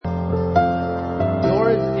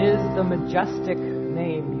a majestic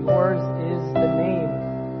name. Yours is the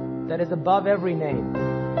name that is above every name.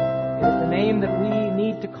 It is the name that we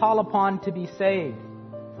need to call upon to be saved.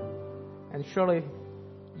 And surely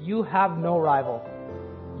you have no rival.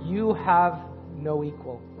 You have no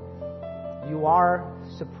equal. You are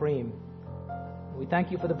supreme. We thank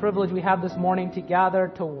you for the privilege we have this morning to gather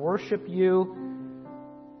to worship you,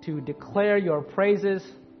 to declare your praises,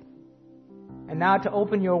 and now to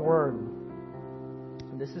open your word.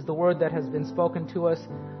 This is the word that has been spoken to us,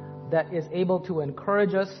 that is able to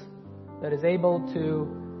encourage us, that is able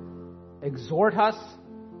to exhort us.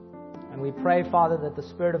 And we pray, Father, that the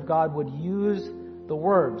Spirit of God would use the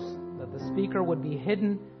words, that the speaker would be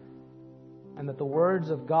hidden, and that the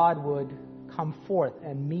words of God would come forth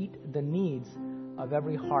and meet the needs of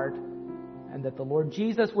every heart, and that the Lord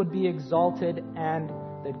Jesus would be exalted and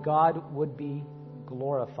that God would be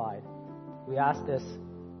glorified. We ask this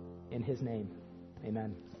in His name.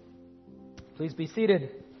 Amen. Please be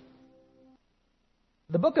seated.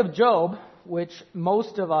 The book of Job, which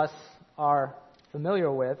most of us are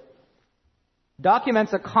familiar with,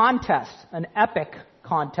 documents a contest, an epic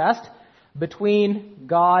contest between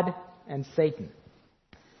God and Satan.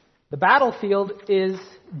 The battlefield is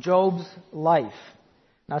Job's life.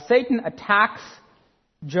 Now, Satan attacks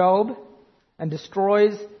Job and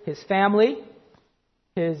destroys his family,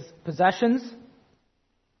 his possessions,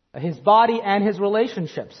 his body, and his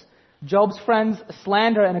relationships. Job's friends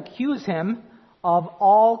slander and accuse him of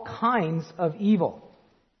all kinds of evil.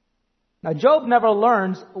 Now, Job never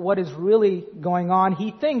learns what is really going on.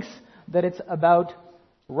 He thinks that it's about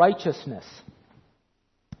righteousness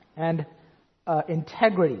and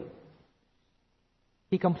integrity.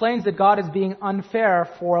 He complains that God is being unfair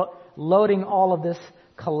for loading all of this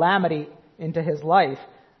calamity into his life.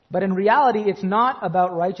 But in reality, it's not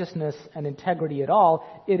about righteousness and integrity at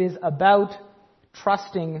all. It is about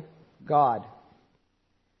trusting God.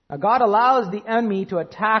 Now, God allows the enemy to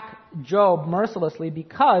attack Job mercilessly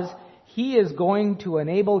because He is going to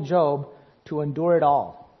enable Job to endure it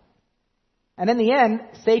all. And in the end,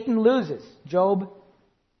 Satan loses. Job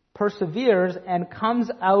perseveres and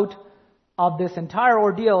comes out of this entire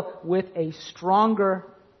ordeal with a stronger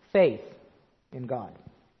faith in God.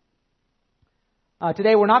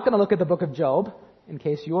 Today we're not going to look at the book of Job, in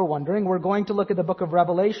case you were wondering. We're going to look at the book of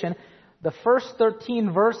Revelation, the first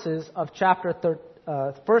 13 verses of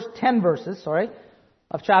first 10 verses,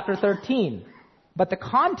 of chapter 13. But the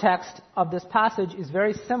context of this passage is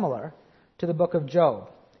very similar to the book of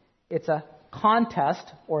Job. It's a contest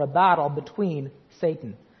or a battle between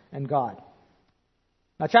Satan and God.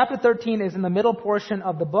 Now, chapter 13 is in the middle portion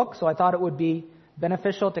of the book, so I thought it would be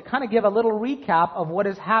beneficial to kind of give a little recap of what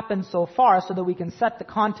has happened so far so that we can set the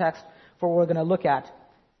context for what we're going to look at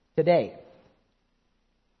today.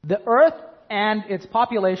 The earth and its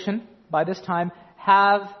population, by this time,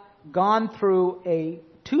 have gone through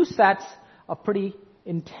two sets of pretty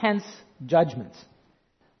intense judgments.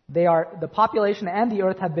 The population and the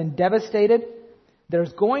earth have been devastated.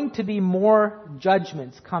 There's going to be more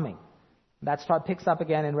judgments coming. That picks up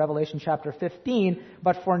again in Revelation chapter 15.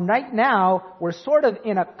 But for right now, we're sort of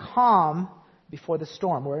in a calm before the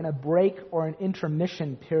storm. We're in a break or an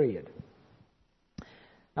intermission period.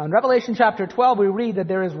 Now in Revelation chapter 12, we read that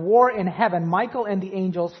there is war in heaven. Michael and the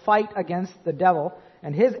angels fight against the devil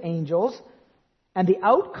and his angels. And the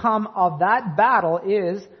outcome of that battle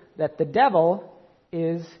is that the devil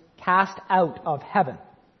is cast out of heaven.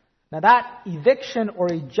 Now that eviction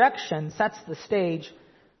or ejection sets the stage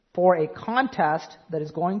for a contest that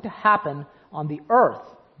is going to happen on the earth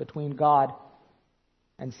between God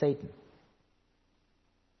and Satan.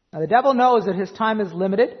 Now the devil knows that his time is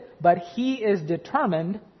limited, but he is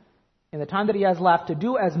determined in the time that he has left to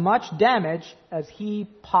do as much damage as he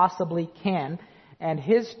possibly can, and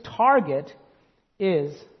his target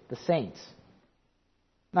is the saints.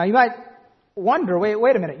 Now you might wonder,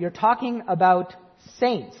 wait a minute, you're talking about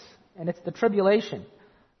saints, and it's the tribulation.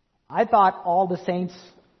 I thought all the saints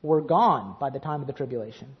were gone by the time of the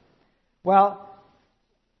tribulation. Well,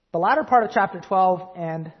 the latter part of chapter 12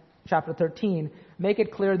 and chapter 13 make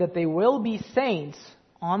it clear that they will be saints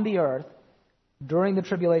on the earth during the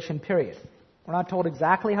tribulation period. We're not told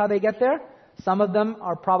exactly how they get there. Some of them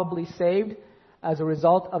are probably saved as a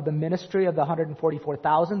result of the ministry of the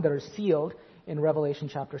 144,000 that are sealed in Revelation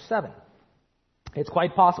chapter 7. It's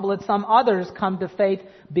quite possible that some others come to faith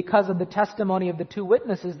because of the testimony of the two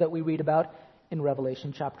witnesses that we read about in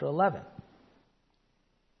Revelation chapter 11.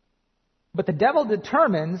 But the devil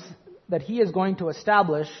determines that he is going to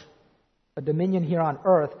establish a dominion here on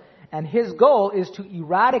earth, and his goal is to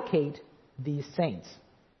eradicate these saints.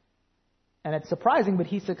 And it's surprising, but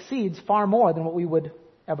he succeeds far more than what we would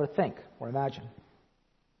ever think or imagine.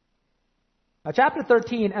 Now, chapter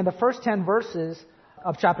 13 and the first 10 verses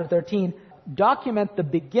of chapter 13 document the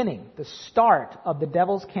beginning, the start of the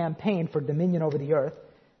devil's campaign for dominion over the earth.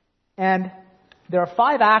 And there are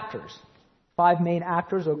 5 actors, 5 main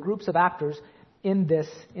actors or groups of actors in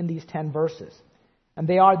these 10 verses. And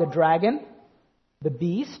they are the dragon, the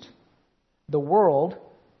beast, the world,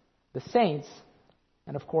 the saints,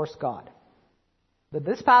 and of course God. But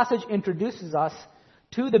this passage introduces us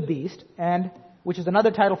to the beast, and which is another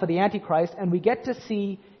title for the Antichrist, and we get to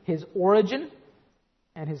see his origin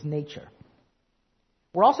and his nature.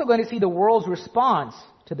 We're also going to see the world's response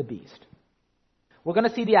to the beast. We're going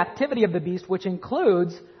to see the activity of the beast, which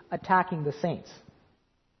includes attacking the saints.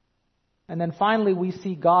 And then finally, we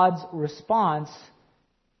see God's response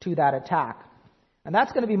to that attack. And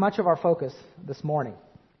that's going to be much of our focus this morning.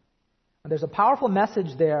 And there's a powerful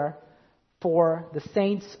message there for the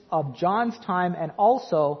saints of John's time and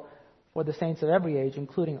also for the saints of every age,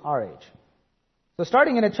 including our age. So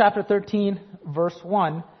starting in chapter 13, verse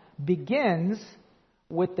 1, begins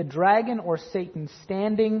with the dragon or Satan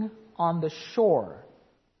standing on the shore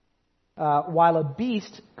while a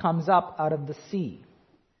beast comes up out of the sea.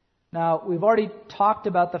 Now, we've already talked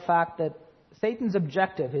about the fact that Satan's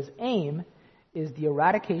objective, his aim, is the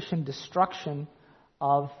eradication, destruction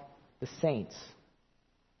of the saints.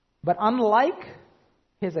 But unlike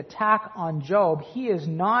his attack on Job, he is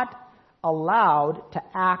not allowed to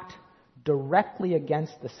act directly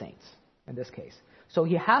against the saints in this case. So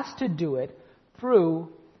he has to do it through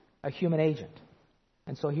a human agent.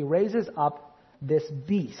 And so he raises up this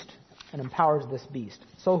beast and empowers this beast.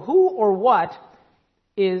 So who or what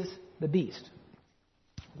is the beast?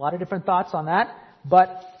 A lot of different thoughts on that,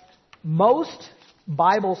 but most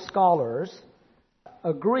Bible scholars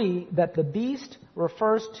agree that the beast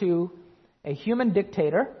refers to a human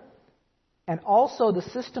dictator and also the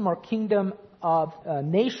system or kingdom of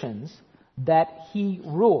nations that he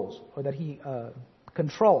rules or that he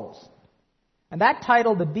controls. And that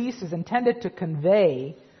title, the beast, is intended to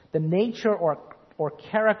convey the nature or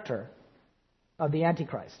character of the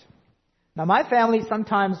Antichrist. Now, my family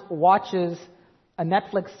sometimes watches a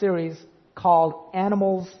Netflix series called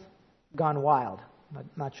Animals Gone Wild. I'm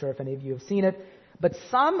not sure if any of you have seen it, but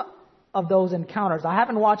some of those encounters, I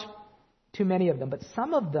haven't watched too many of them, but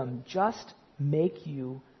some of them just make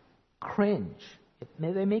you cringe.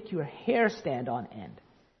 They make your hair stand on end.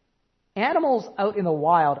 Animals out in the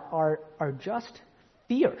wild are just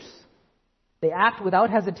fierce. They act without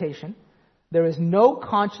hesitation. There is no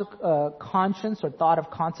conscience or thought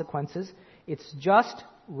of consequences. It's just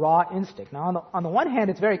raw instinct. Now, on the one hand,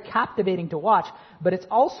 it's very captivating to watch, but it's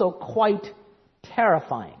also quite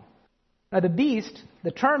terrifying. Now, the beast,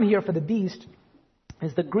 the term here for the beast,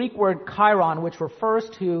 is the Greek word chiron, which refers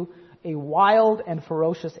to a wild and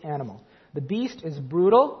ferocious animal. The beast is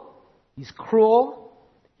brutal, he's cruel,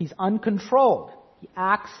 he's uncontrolled. He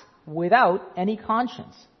acts without any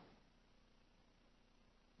conscience.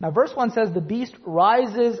 Now, verse 1 says, the beast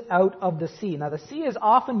rises out of the sea. Now, the sea is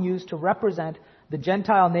often used to represent the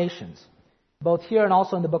Gentile nations, both here and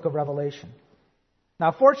also in the book of Revelation.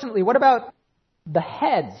 Now, fortunately, what about the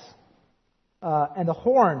heads and the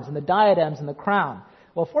horns and the diadems and the crown?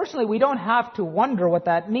 Well, fortunately, we don't have to wonder what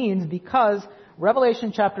that means because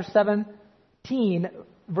Revelation chapter 17,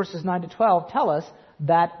 verses 9 to 12 tell us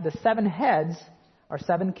that the 7 heads are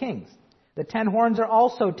 7 kings. The 10 horns are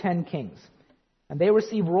also 10 kings. And they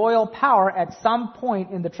receive royal power at some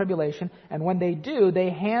point in the tribulation, and when they do, they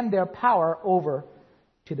hand their power over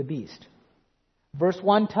to the beast. Verse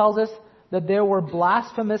 1 tells us that there were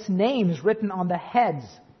blasphemous names written on the heads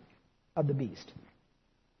of the beast.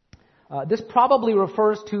 This probably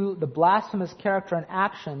refers to the blasphemous character and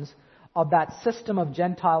actions of that system of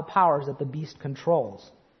Gentile powers that the beast controls.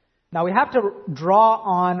 Now, we have to draw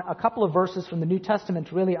on a couple of verses from the New Testament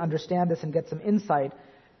to really understand this and get some insight.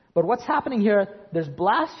 But what's happening here, there's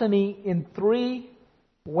blasphemy in 3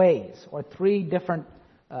 ways, or 3 different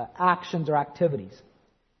actions or activities.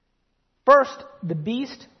 First, the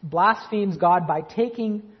beast blasphemes God by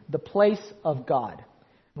taking the place of God.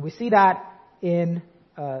 And we see that in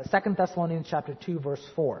 2 Thessalonians chapter 2, verse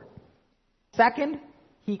 4. Second,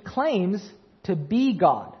 he claims to be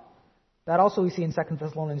God. That also we see in 2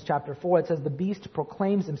 Thessalonians chapter 4. It says the beast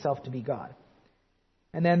proclaims himself to be God.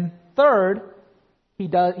 And then third, he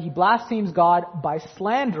blasphemes God by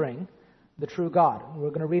slandering the true God. We're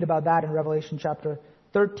going to read about that in Revelation chapter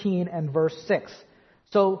 13 and verse 6.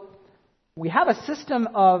 So we have a system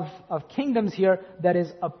of kingdoms here that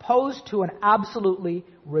is opposed to and absolutely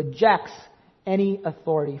rejects any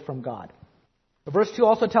authority from God. Verse 2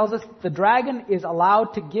 also tells us the dragon is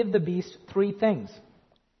allowed to give the beast 3 things.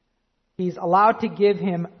 He's allowed to give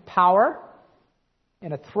him power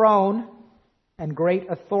and a throne and great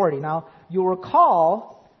authority. Now, you'll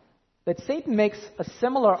recall that Satan makes a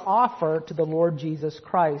similar offer to the Lord Jesus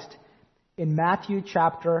Christ in Matthew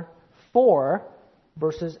chapter 4,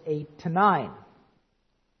 verses 8 to 9.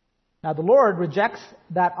 Now, the Lord rejects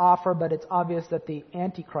that offer, but it's obvious that the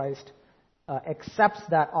Antichrist accepts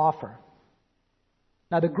that offer.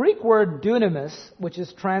 Now, the Greek word dunamis, which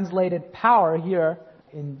is translated power here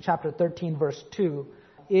in chapter 13, verse 2,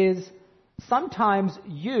 is sometimes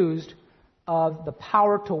used of the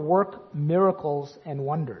power to work miracles and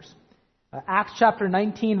wonders. Acts chapter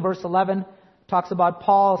 19, verse 11 talks about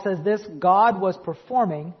Paul, says this: God was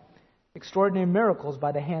performing extraordinary miracles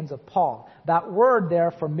by the hands of Paul. That word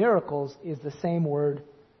there for miracles is the same word,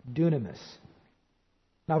 dunamis.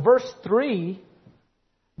 Now, verse 3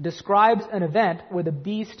 describes an event where the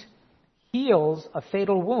beast heals a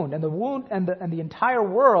fatal wound, and the entire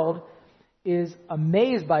world is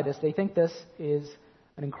amazed by this. They think this is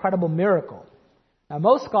an incredible miracle. Now,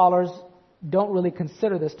 most scholars don't really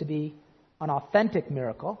consider this to be an authentic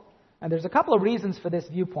miracle, and there's a couple of reasons for this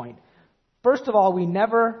viewpoint. First of all, we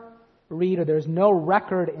never read, or there's no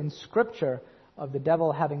record in Scripture of the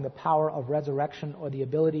devil having the power of resurrection or the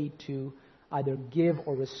ability to either give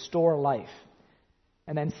or restore life.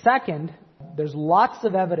 And then second, there's lots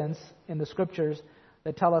of evidence in the Scriptures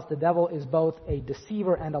that tell us the devil is both a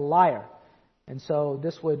deceiver and a liar. And so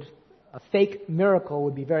a fake miracle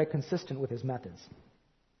would be very consistent with his methods.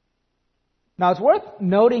 Now, it's worth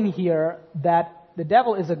noting here that the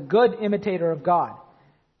devil is a good imitator of God.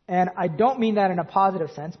 And I don't mean that in a positive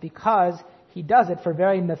sense, because he does it for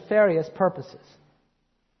very nefarious purposes.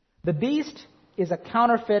 The beast is a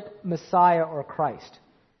counterfeit Messiah or Christ.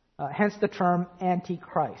 Hence the term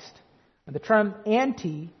Antichrist. And the term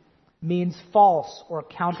anti means false or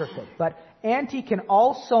counterfeit. But anti can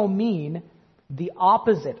also mean the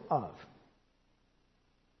opposite of.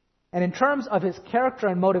 And in terms of his character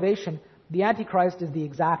and motivation, the Antichrist is the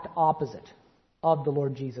exact opposite of the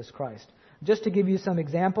Lord Jesus Christ. Just to give you some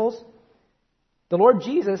examples, the Lord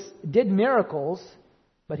Jesus did miracles,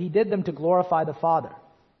 but he did them to glorify the Father.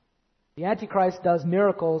 The Antichrist does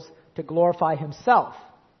miracles to glorify himself.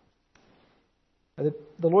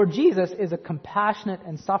 The Lord Jesus is a compassionate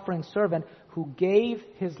and suffering servant who gave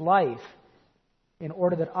his life in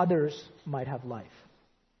order that others might have life.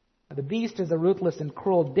 The beast is a ruthless and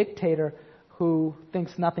cruel dictator who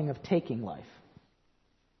thinks nothing of taking life.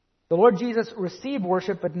 The Lord Jesus received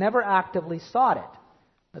worship but never actively sought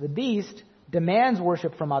it. The beast demands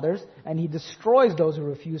worship from others, and he destroys those who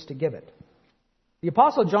refuse to give it. The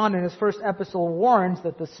Apostle John in his first epistle warns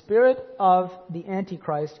that the spirit of the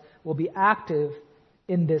Antichrist will be active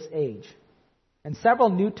in this age. And several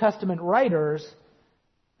New Testament writers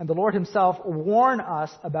and the Lord himself warn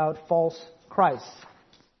us about false Christs.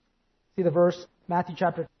 See the verse, Matthew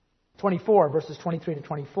chapter 24, verses 23 to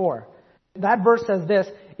 24. That verse says this: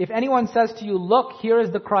 if anyone says to you, look, here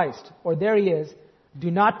is the Christ, or there he is,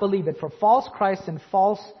 do not believe it, for false Christs and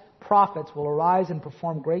false prophets will arise and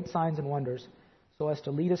perform great signs and wonders, so as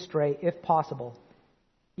to lead astray, if possible,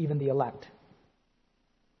 even the elect.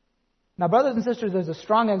 Now, brothers and sisters, there's a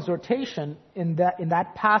strong exhortation in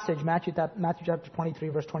that passage, Matthew chapter 23,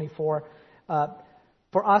 verse 24,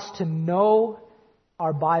 for us to know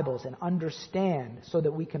our Bibles and understand so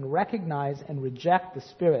that we can recognize and reject the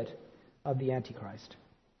spirit of the Antichrist.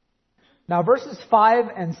 Now, verses 5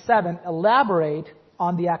 and 7 elaborate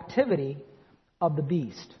on the activity of the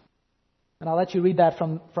beast. And I'll let you read that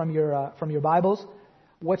from your Bibles.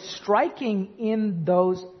 What's striking in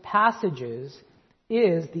those passages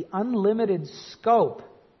is the unlimited scope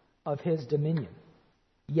of his dominion.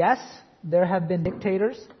 Yes, there have been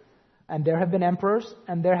dictators, and there have been emperors,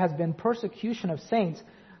 and there has been persecution of saints,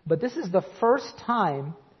 but this is the first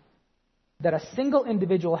time that a single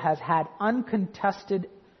individual has had uncontested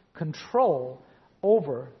control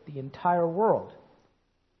over the entire world.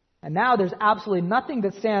 And now there's absolutely nothing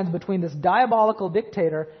that stands between this diabolical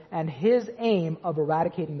dictator and his aim of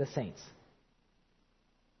eradicating the saints.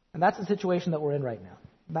 And that's the situation that we're in right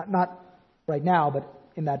now. Not right now, but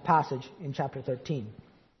in that passage in chapter 13.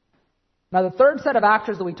 Now, the third set of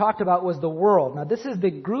actors that we talked about was the world. Now, this is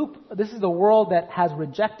the world that has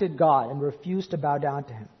rejected God and refused to bow down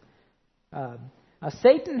to him. Now,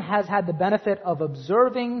 Satan has had the benefit of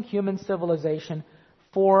observing human civilization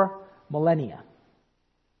for millennia.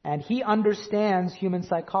 And he understands human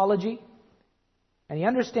psychology, and he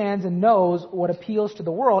understands and knows what appeals to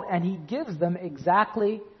the world, and he gives them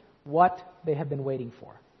exactly what they have been waiting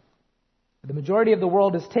for. The majority of the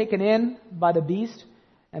world is taken in by the beast,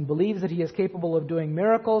 and believes that he is capable of doing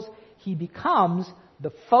miracles, he becomes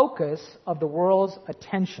the focus of the world's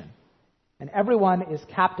attention. And everyone is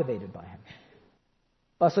captivated by him.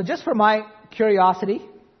 So just for my curiosity,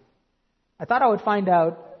 I thought I would find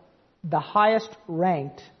out the highest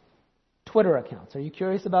ranked Twitter accounts. Are you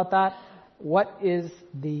curious about that? What is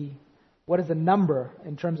the number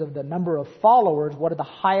in terms of the number of followers? What are the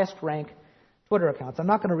highest ranked Twitter accounts? I'm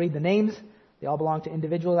not going to read the names. They all belong to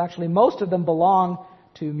individuals. Actually, most of them belong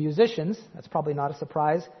to musicians. That's probably not a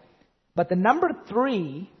surprise. But the number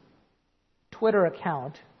 3 Twitter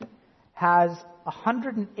account has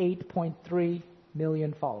 108.3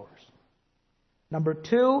 million followers. Number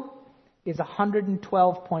 2 is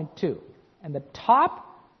 112.2. And the top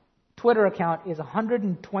Twitter account is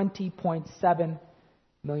 120.7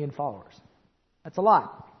 million followers. That's a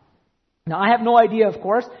lot. Now, I have no idea, of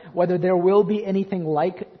course, whether there will be anything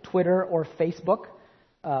like Twitter or Facebook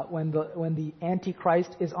when the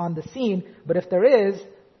Antichrist is on the scene. But if there is,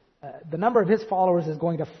 the number of his followers is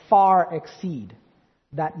going to far exceed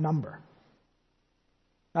that number.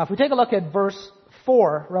 Now, if we take a look at verse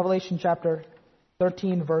 4, Revelation chapter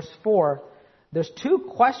 13, verse 4, there's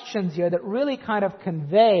 2 questions here that really kind of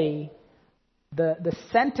convey the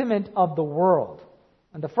sentiment of the world.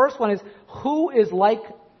 And the first one is, who is like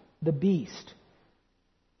the beast?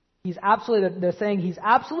 They're saying he's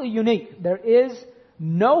absolutely unique. There is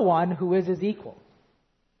no one who is his equal.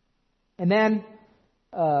 And then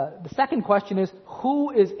the second question is,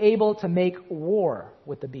 who is able to make war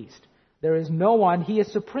with the beast? There is no one. He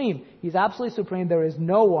is supreme. He's absolutely supreme. There is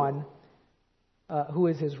no one who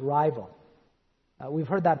is his rival. We've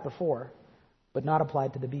heard that before, but not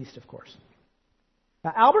applied to the beast, of course.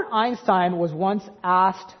 Now, Albert Einstein was once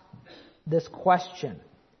asked this question.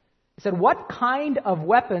 He said, what kind of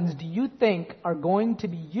weapons do you think are going to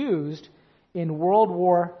be used in World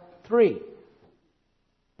War III?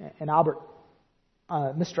 And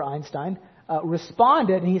Mr. Einstein,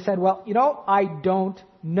 responded, and he said, well, I don't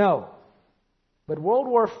know. But World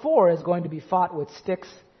War IV is going to be fought with sticks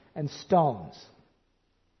and stones.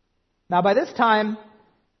 Now, by this time,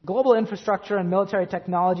 global infrastructure and military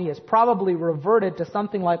technology has probably reverted to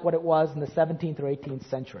something like what it was in the 17th or 18th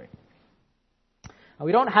century. Now,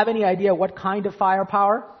 we don't have any idea what kind of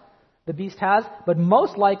firepower the beast has, but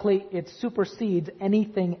most likely it supersedes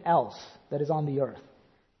anything else that is on the earth.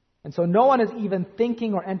 And so no one is even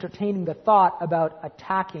thinking or entertaining the thought about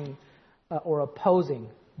attacking or opposing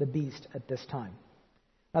the beast at this time.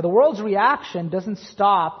 Now, the world's reaction doesn't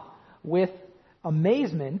stop with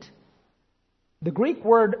amazement. The Greek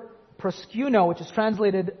word proskuno, which is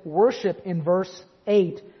translated worship in verse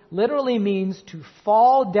 8, literally means to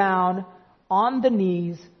fall down on the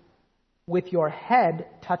knees with your forehead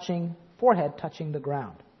touching the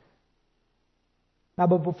ground. Now,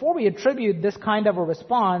 but before we attribute this kind of a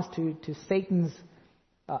response to Satan's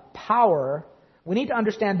power, we need to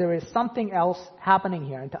understand there is something else happening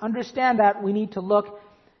here. And to understand that, we need to look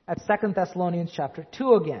at 2 Thessalonians chapter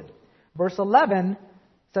 2 again. Verse 11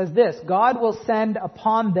 says this, God will send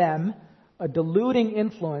upon them a deluding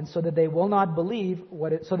influence so that they will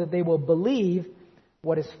believe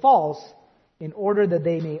what is false, in order that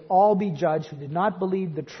they may all be judged who did not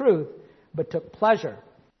believe the truth, but took pleasure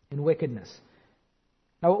in wickedness.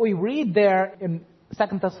 Now, what we read there in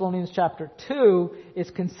 2 Thessalonians chapter 2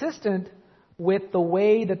 is consistent with the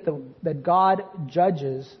way that God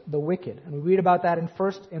judges the wicked. And we read about that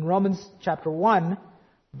in Romans chapter 1,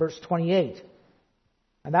 verse 28.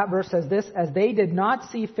 And that verse says this, as they did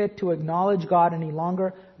not see fit to acknowledge God any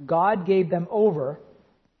longer, God gave them over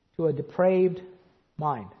to a depraved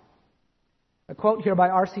mind. A quote here by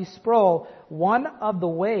R.C. Sproul, one of the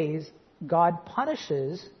ways God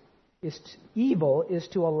punishes evil is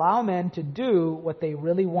to allow men to do what they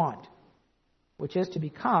really want, which is to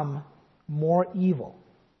become more evil.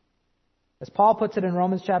 As Paul puts it in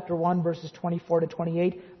Romans chapter 1, verses 24 to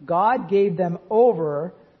 28, God gave them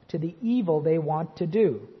over to the evil they want to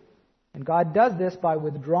do. And God does this by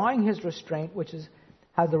withdrawing his restraint, which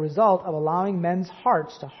has the result of allowing men's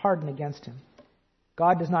hearts to harden against him.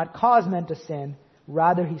 God does not cause men to sin,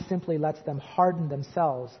 rather he simply lets them harden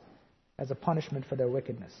themselves as a punishment for their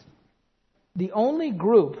wickedness. The only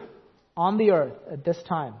group on the earth at this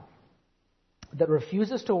time that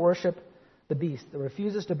refuses to worship the beast, that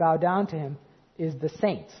refuses to bow down to him, is the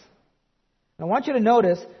saints. And I want you to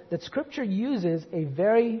notice that Scripture uses a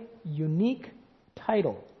very unique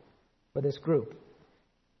title for this group.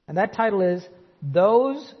 And that title is,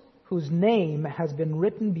 those whose name has been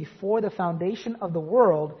written before the foundation of the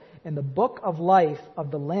world in the book of life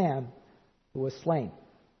of the Lamb who was slain.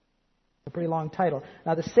 It's a pretty long title.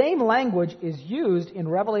 Now, the same language is used in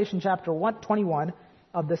Revelation chapter 21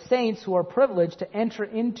 of the saints who are privileged to enter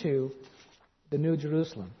into the New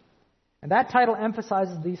Jerusalem. And that title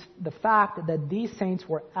emphasizes the fact that these saints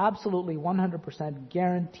were absolutely 100%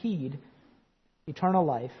 guaranteed eternal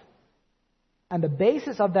life. And the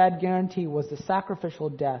basis of that guarantee was the sacrificial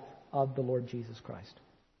death of the Lord Jesus Christ.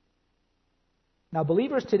 Now,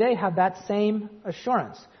 believers today have that same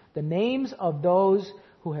assurance. The names of those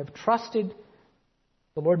who have trusted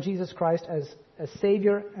the Lord Jesus Christ as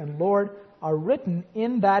Savior and Lord are written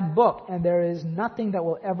in that book, and there is nothing that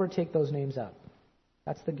will ever take those names out.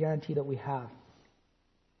 That's the guarantee that we have.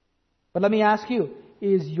 But let me ask you,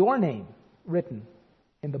 is your name written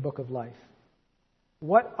in the book of life?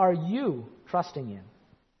 What are you trusting in?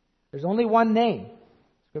 There's only one name.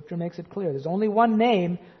 Scripture makes it clear. There's only one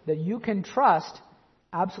name that you can trust,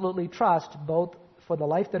 absolutely trust, both for the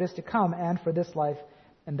life that is to come and for this life,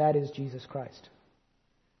 and that is Jesus Christ.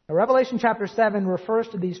 Now, Revelation chapter 7 refers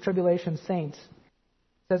to these tribulation saints.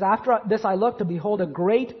 It says, "After this I looked, to behold a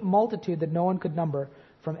great multitude that no one could number,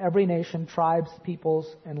 from every nation, tribes,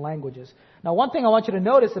 peoples, and languages." Now, one thing I want you to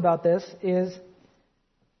notice about this is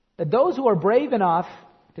that those who are brave enough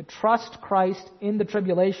to trust Christ in the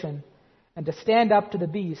tribulation and to stand up to the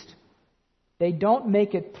beast, they don't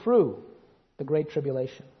make it through the great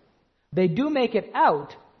tribulation. They do make it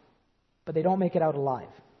out, but they don't make it out alive.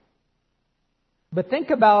 But think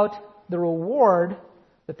about the reward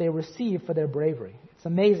that they receive for their bravery. It's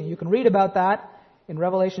amazing. You can read about that in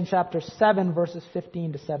Revelation chapter 7, verses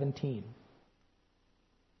 15 to 17.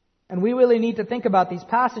 And we really need to think about these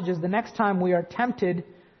passages the next time we are tempted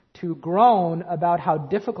to groan about how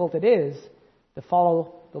difficult it is to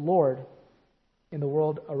follow the Lord in the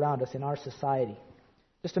world around us, in our society.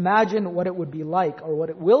 Just imagine what it would be like, or what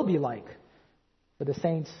it will be like, for the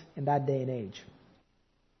saints in that day and age.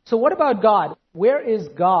 So what about God? Where is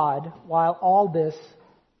God while all this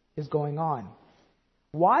is going on?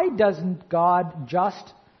 Why doesn't God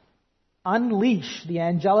just unleash the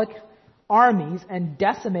angelic armies and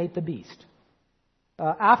decimate the beast?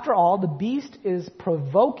 After all, the beast is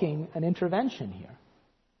provoking an intervention here.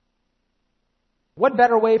 What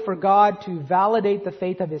better way for God to validate the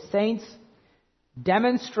faith of His saints,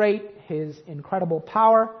 demonstrate His incredible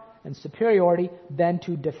power and superiority, than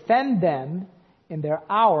to defend them in their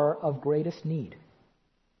hour of greatest need?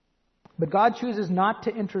 But God chooses not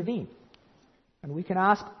to intervene. And we can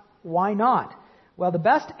ask, why not? Well, the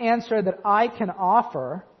best answer that I can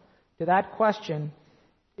offer to that question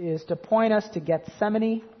is to point us to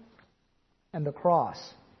Gethsemane and the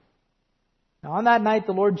cross. Now, on that night,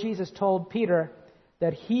 the Lord Jesus told Peter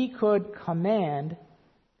that He could command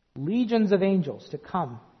legions of angels to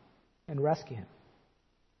come and rescue Him.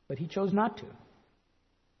 But He chose not to.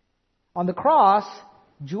 On the cross,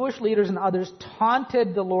 Jewish leaders and others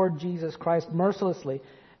taunted the Lord Jesus Christ mercilessly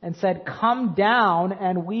and said, "Come down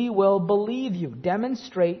and we will believe you.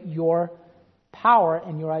 Demonstrate your power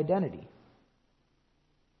and your identity."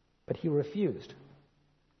 But He refused.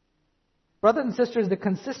 Brothers and sisters, the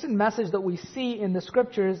consistent message that we see in the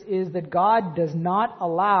Scriptures is that God does not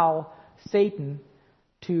allow Satan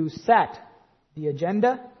to set the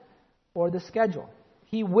agenda or the schedule.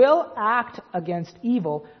 He will act against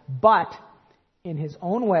evil, but in His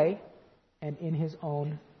own way and in His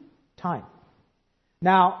own time.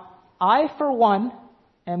 Now, I, for one,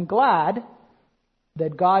 am glad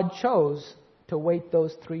that God chose to wait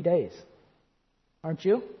those 3 days. Aren't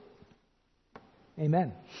you?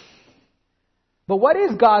 Amen. But what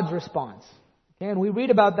is God's response? Okay, and we read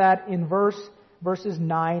about that in verses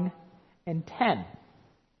 9 and 10.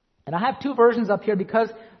 And I have two versions up here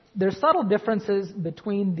because there's subtle differences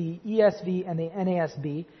between the ESV and the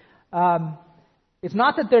NASB. It's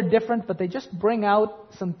not that they're different, but they just bring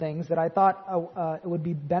out some things that I thought it would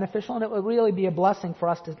be beneficial, and it would really be a blessing for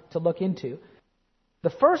us to look into. The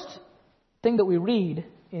first thing that we read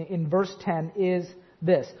in verse 10 is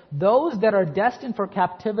this: "Those that are destined for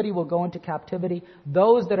captivity will go into captivity.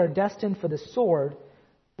 Those that are destined for the sword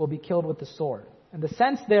will be killed with the sword." And the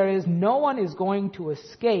sense there is no one is going to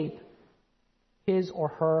escape his or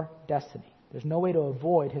her destiny. There's no way to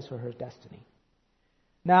avoid his or her destiny.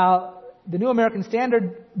 Now, the New American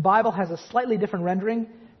Standard Bible has a slightly different rendering.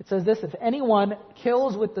 It says this: "If anyone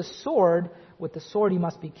kills with the sword he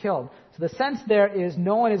must be killed." So the sense there is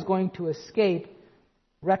no one is going to escape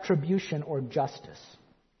retribution or justice.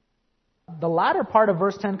 The latter part of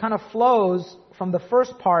verse 10 kind of flows from the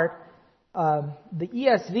first part. The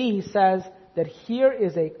ESV says that here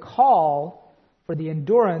is a call for the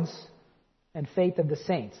endurance and faith of the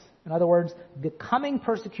saints. In other words, the coming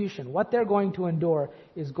persecution, what they're going to endure,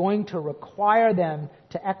 is going to require them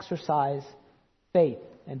to exercise faith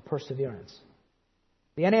and perseverance.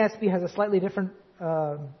 The NASB has a slightly different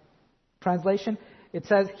translation, it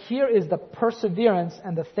says, here is the perseverance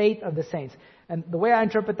and the faith of the saints. And the way I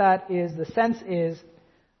interpret that is, the sense is,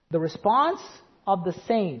 the response of the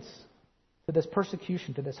saints to this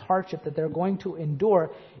persecution, to this hardship that they're going to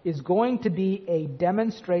endure, is going to be a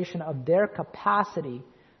demonstration of their capacity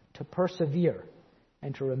to persevere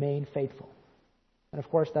and to remain faithful. And of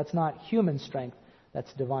course, that's not human strength,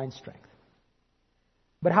 that's divine strength.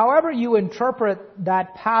 But however you interpret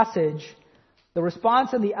that passage, the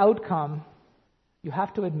response and the outcome, you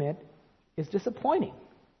have to admit, is disappointing.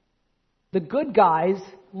 The good guys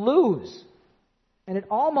lose. And it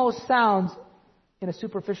almost sounds, in a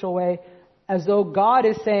superficial way, as though God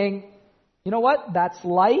is saying, you know what, that's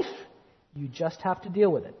life, you just have to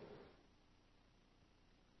deal with it.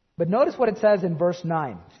 But notice what it says in verse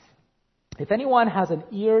 9. If anyone has an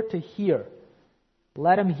ear to hear,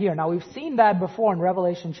 let him hear. Now we've seen that before in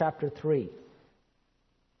Revelation chapter 3.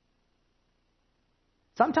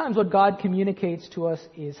 Sometimes what God communicates to us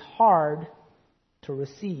is hard to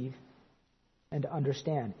receive and to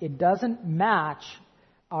understand. It doesn't match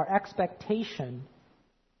our expectation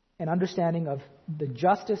and understanding of the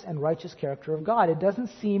justice and righteous character of God. It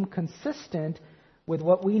doesn't seem consistent with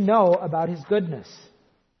what we know about His goodness.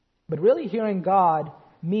 But really hearing God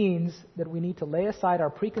means that we need to lay aside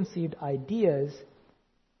our preconceived ideas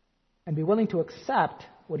and be willing to accept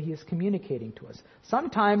what He is communicating to us.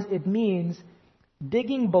 Sometimes it means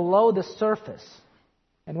digging below the surface.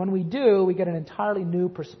 And when we do, we get an entirely new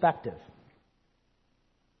perspective.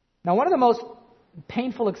 Now, one of the most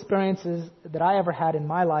painful experiences that I ever had in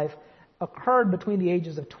my life occurred between the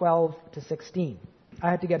ages of 12 to 16.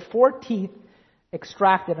 I had to get 4 teeth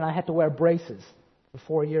extracted, and I had to wear braces for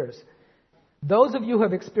 4 years. Those of you who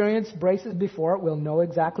have experienced braces before will know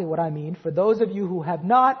exactly what I mean. For those of you who have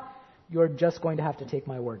not, you're just going to have to take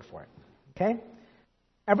my word for it. Okay?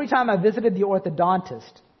 Every time I visited the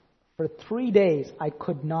orthodontist, for 3 days, I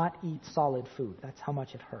could not eat solid food. That's how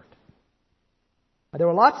much it hurt. There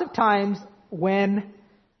were lots of times when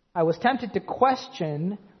I was tempted to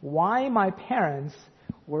question why my parents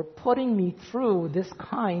were putting me through this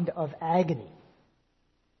kind of agony.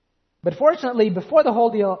 But fortunately, before the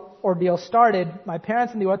whole ordeal started, my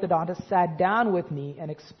parents and the orthodontist sat down with me and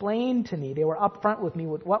explained to me, they were upfront with me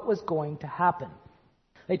with what was going to happen.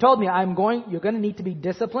 They told me, you're going to need to be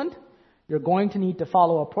disciplined. You're going to need to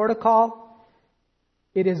follow a protocol.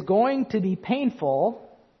 It is going to be painful,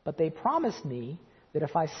 but they promised me that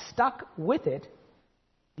if I stuck with it,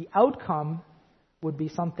 the outcome would be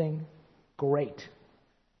something great.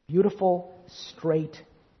 Beautiful, straight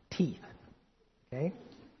teeth. Okay?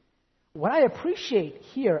 What I appreciate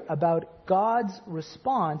here about God's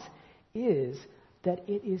response is that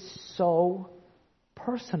it is so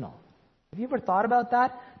personal. Have you ever thought about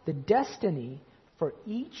that? The destiny for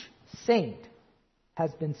each saint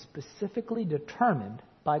has been specifically determined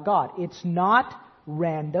by God. It's not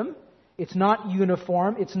random. It's not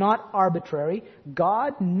uniform. It's not arbitrary.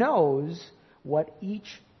 God knows what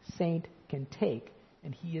each saint can take,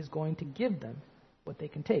 and He is going to give them what they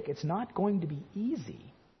can take. It's not going to be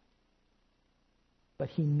easy, but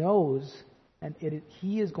He knows, and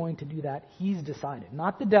He is going to do that. He's decided.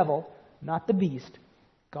 Not the devil, not the beast.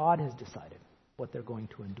 God has decided what they're going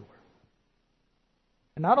to endure.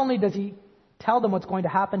 And not only does He tell them what's going to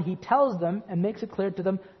happen, He tells them and makes it clear to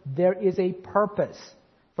them there is a purpose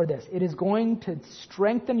for this. It is going to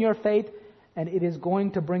strengthen your faith, and it is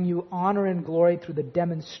going to bring you honor and glory through the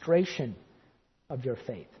demonstration of your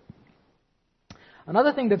faith.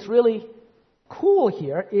 Another thing that's really cool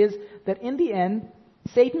here is that in the end,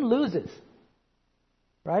 Satan loses.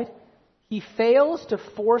 Right? He fails to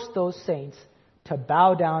force those saints to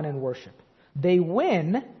bow down and worship. They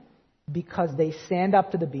win because they stand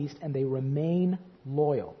up to the beast and they remain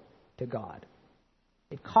loyal to God.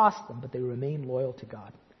 It costs them, but they remain loyal to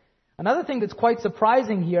God. Another thing that's quite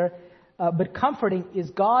surprising here, but comforting, is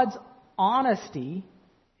God's honesty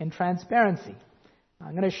and transparency.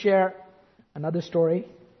 I'm going to share another story.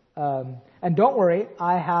 And don't worry,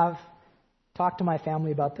 I have talked to my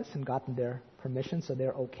family about this and gotten their permission, so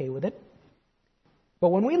they're okay with it. But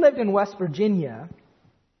when we lived in West Virginia,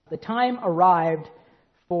 the time arrived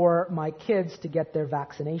for my kids to get their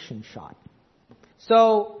vaccination shot.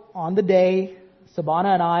 So on the day,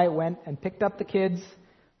 Sabana and I went and picked up the kids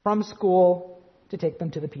from school to take them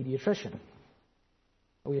to the pediatrician.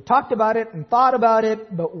 We had talked about it and thought about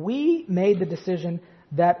it, but we made the decision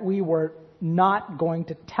that we were not going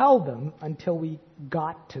to tell them until we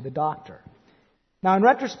got to the doctor. Now, in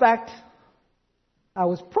retrospect, I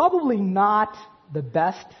was probably not the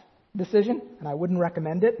best decision, and I wouldn't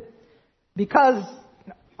recommend it, because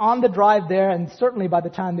on the drive there, and certainly by the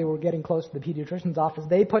time they were getting close to the pediatrician's office,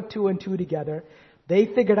 they put two and two together. They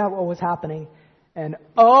figured out what was happening. And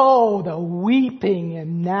oh, the weeping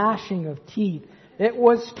and gnashing of teeth. It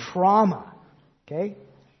was trauma. Okay?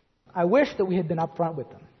 I wish that we had been upfront with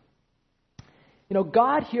them. You know,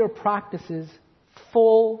 God here practices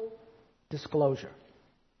full disclosure.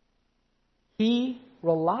 He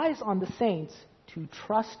relies on the saints to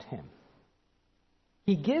trust Him.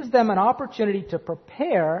 He gives them an opportunity to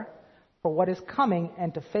prepare for what is coming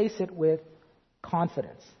and to face it with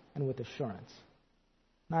confidence and with assurance.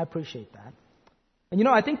 And I appreciate that. And you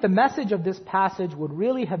know, I think the message of this passage would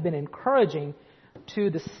really have been encouraging to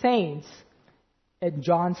the saints at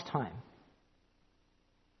John's time,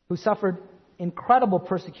 who suffered incredible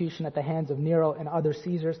persecution at the hands of Nero and other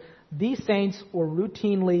Caesars. These saints were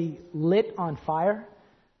routinely lit on fire.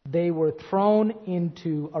 They were thrown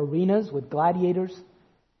into arenas with gladiators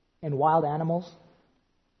and wild animals.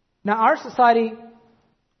 Now, our society,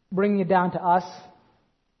 bringing it down to us,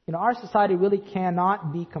 you know, our society really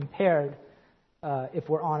cannot be compared, if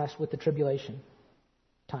we're honest, with the tribulation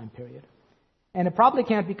time period. And it probably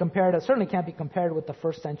can't be compared, it certainly can't be compared with the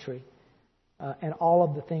first century and all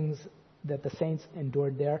of the things that the saints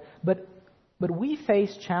endured there. But we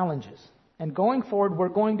face challenges. And going forward, we're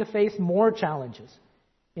going to face more challenges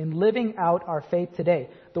in living out our faith today.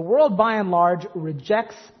 The world, by and large,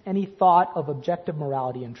 rejects any thought of objective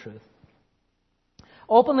morality and truth.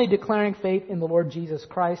 Openly declaring faith in the Lord Jesus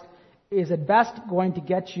Christ is at best going to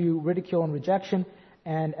get you ridicule and rejection,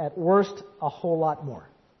 and at worst, a whole lot more.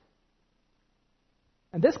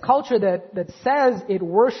 And this culture that says it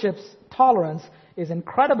worships tolerance is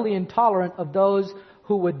incredibly intolerant of those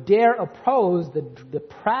who would dare oppose the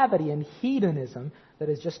depravity and hedonism that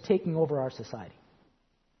is just taking over our society.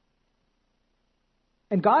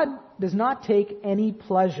 And God does not take any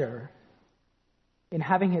pleasure in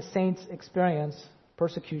having His saints experience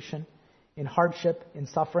persecution, in hardship, in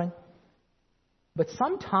suffering. But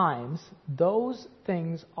sometimes those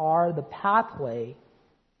things are the pathway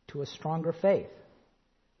to a stronger faith.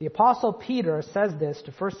 The Apostle Peter says this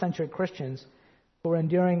to first century Christians who are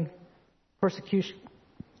enduring persecution.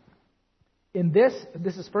 In this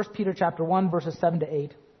is 1 Peter chapter 1, verses 7 to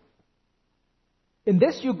 8. In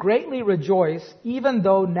this you greatly rejoice, even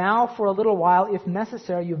though now for a little while, if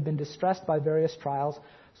necessary, you've been distressed by various trials,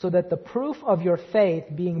 so that the proof of your faith,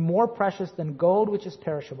 being more precious than gold which is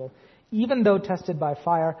perishable, even though tested by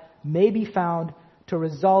fire, may be found to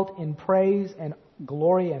result in praise and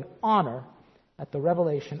glory and honor at the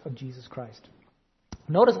revelation of Jesus Christ.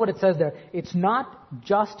 Notice what it says there. It's not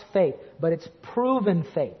just faith, but it's proven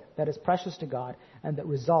faith that is precious to God and that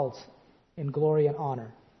results in glory and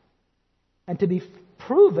honor. And to be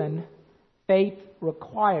proven, faith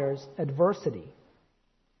requires adversity.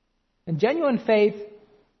 And genuine faith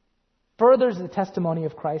furthers the testimony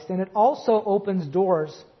of Christ, and it also opens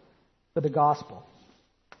doors for the gospel.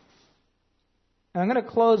 And I'm going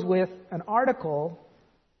to close with an article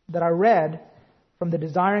that I read from the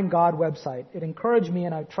Desiring God website. It encouraged me,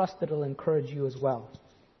 and I trust that it'll encourage you as well.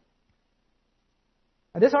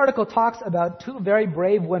 Now, this article talks about two very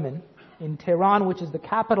brave women in Tehran, which is the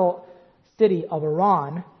capital city of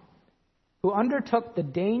Iran, who undertook the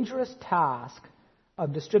dangerous task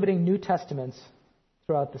of distributing New Testaments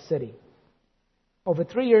throughout the city. Over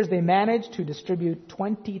 3 years, they managed to distribute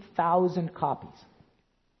 20,000 copies.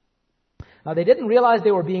 Now, they didn't realize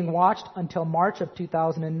they were being watched until March of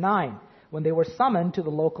 2009, when they were summoned to the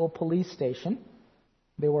local police station.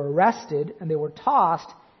 They were arrested, and they were tossed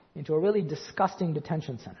into a really disgusting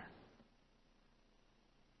detention center.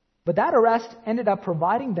 But that arrest ended up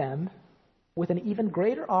providing them with an even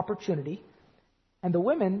greater opportunity, and the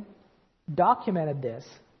women documented this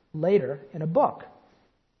later in a book.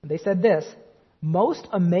 And they said this: most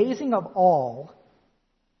amazing of all,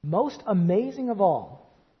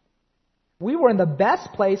 we were in the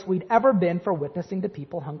best place we'd ever been for witnessing to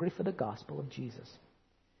people hungry for the gospel of Jesus.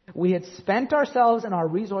 We had spent ourselves and our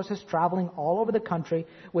resources traveling all over the country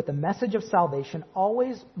with the message of salvation,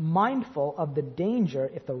 always mindful of the danger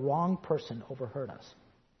if the wrong person overheard us.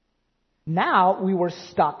 Now we were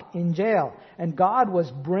stuck in jail, and God was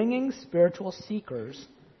bringing spiritual seekers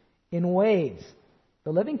in waves.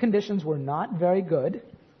 The living conditions were not very good.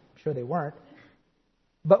 I'm sure they weren't.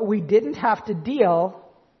 But we didn't have to deal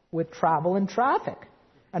with travel and traffic.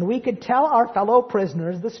 And we could tell our fellow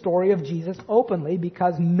prisoners the story of Jesus openly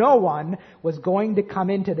because no one was going to come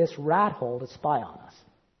into this rat hole to spy on us.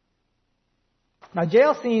 Now,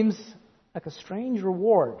 jail seems like a strange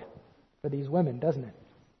reward for these women, doesn't it?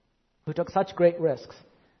 Who took such great risks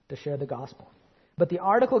to share the gospel. But the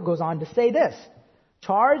article goes on to say this: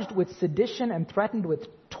 Charged with sedition and threatened with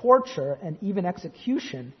torture and even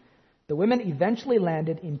execution, the women eventually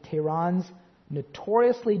landed in Tehran's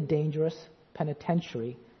notoriously dangerous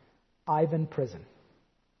penitentiary, Ivan Prison.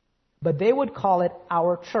 But they would call it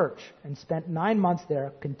Our Church and spent 9 months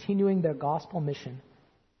there continuing their gospel mission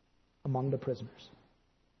among the prisoners.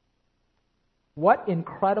 What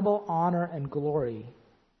incredible honor and glory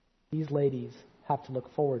these ladies have to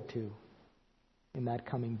look forward to in that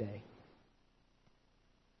coming day.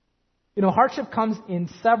 You know, hardship comes in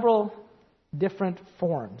several different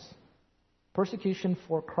forms. Persecution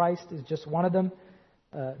for Christ is just one of them.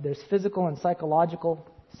 There's physical and psychological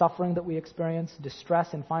suffering that we experience,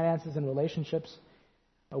 distress in finances and relationships.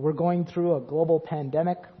 We're going through a global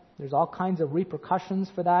pandemic. There's all kinds of repercussions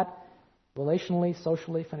for that, relationally,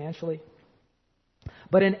 socially, financially.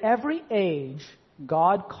 But in every age,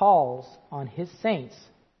 God calls on His saints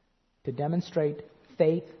to demonstrate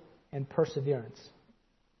faith and perseverance.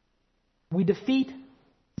 We defeat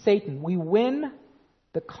Satan. We win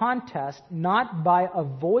the contest not by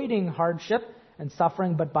avoiding hardship and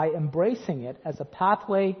suffering, but by embracing it as a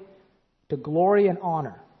pathway to glory and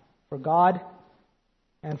honor for God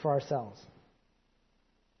and for ourselves.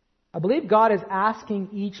 I believe God is asking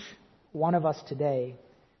each one of us today,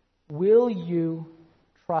 will you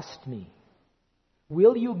trust me?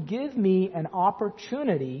 Will you give me an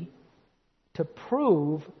opportunity to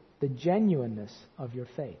prove the genuineness of your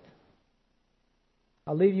faith?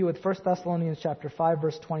 I'll leave you with 1 Thessalonians chapter 5,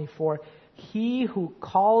 verse 24. He who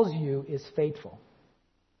calls you is faithful.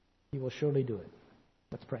 He will surely do it.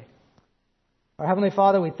 Let's pray. Our Heavenly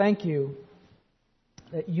Father, we thank you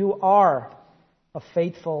that you are a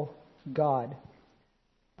faithful God.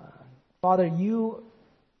 Father, you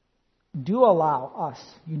do allow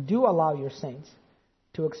your saints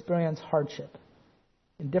to experience hardship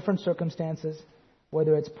in different circumstances,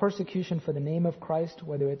 whether it's persecution for the name of Christ,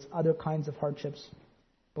 whether it's other kinds of hardships.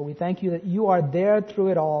 But we thank you that you are there through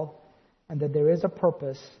it all and that there is a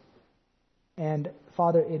purpose. And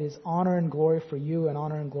Father, it is honor and glory for you and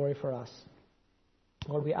honor and glory for us.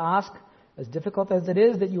 Lord, we ask, as difficult as it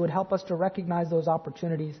is, that you would help us to recognize those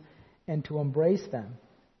opportunities and to embrace them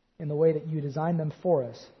in the way that you designed them for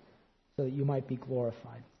us so that you might be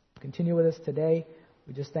glorified. Continue with us today.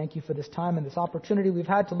 We just thank you for this time and this opportunity we've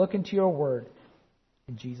had to look into your word.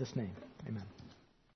 In Jesus' name, amen.